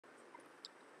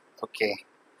Okay,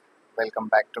 welcome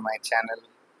back to my channel.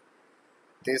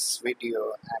 This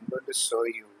video I'm going to show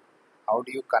you how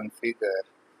do you configure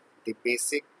the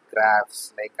basic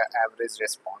graphs like a average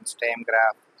response time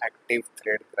graph, active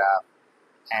thread graph,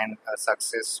 and a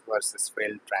success versus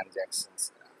failed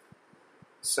transactions graph.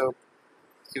 So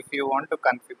if you want to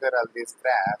configure all these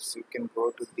graphs, you can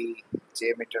go to the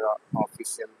JMeter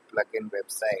official plugin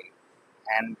website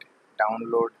and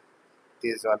download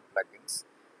these all plugins.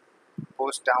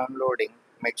 Post downloading,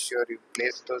 make sure you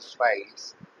place those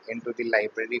files into the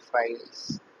library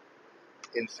files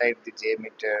inside the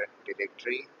JMeter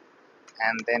directory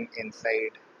and then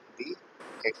inside the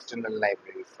external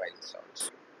library files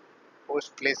also.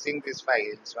 Post placing these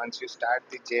files, once you start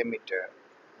the JMeter,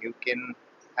 you can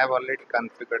have already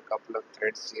configured couple of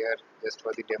threads here just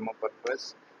for the demo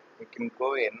purpose. You can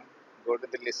go to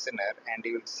the listener, and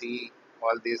you will see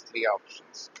all these three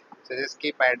options. So just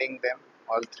keep adding them,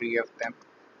 all three of them,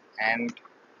 and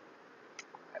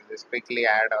I'll just quickly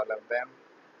add all of them.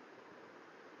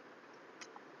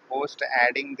 Post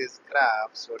adding these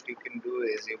graphs, what you can do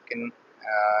is you can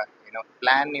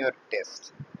plan your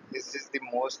test. This is the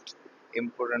most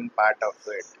important part of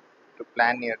it, to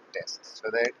plan your test so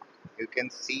that you can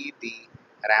see the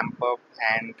ramp up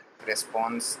and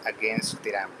response against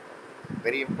the ramp up.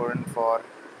 Very important for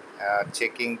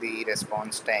checking the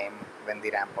response time when the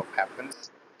ramp up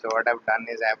happens. So what I've done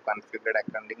is I've configured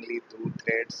accordingly two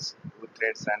threads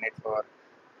run it for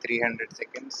 300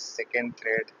 seconds. Second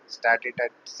thread start it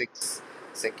at 6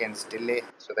 seconds delay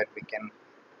so that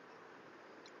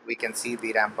we can see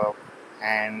the ramp up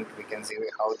and we can see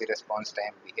how the response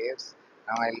time behaves.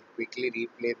 Now I'll quickly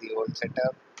replay the whole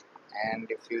setup, and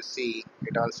if you see,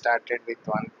 it all started with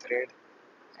one thread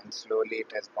and slowly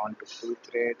it has gone to two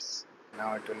threads.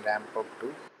 Now it will ramp up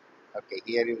to, okay,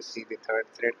 here you see the third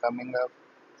thread coming up,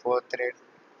 fourth thread.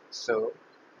 So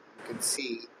you can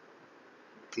see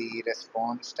the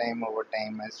response time over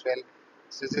time as well.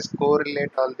 So just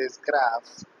correlate all these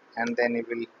graphs, and then you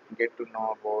will get to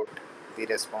know about the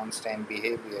response time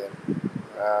behavior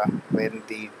when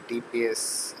the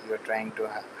TPS, you're trying to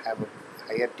have a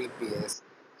higher TPS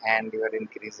and you are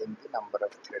increasing the number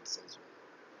of threads as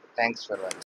well. Thanks for watching.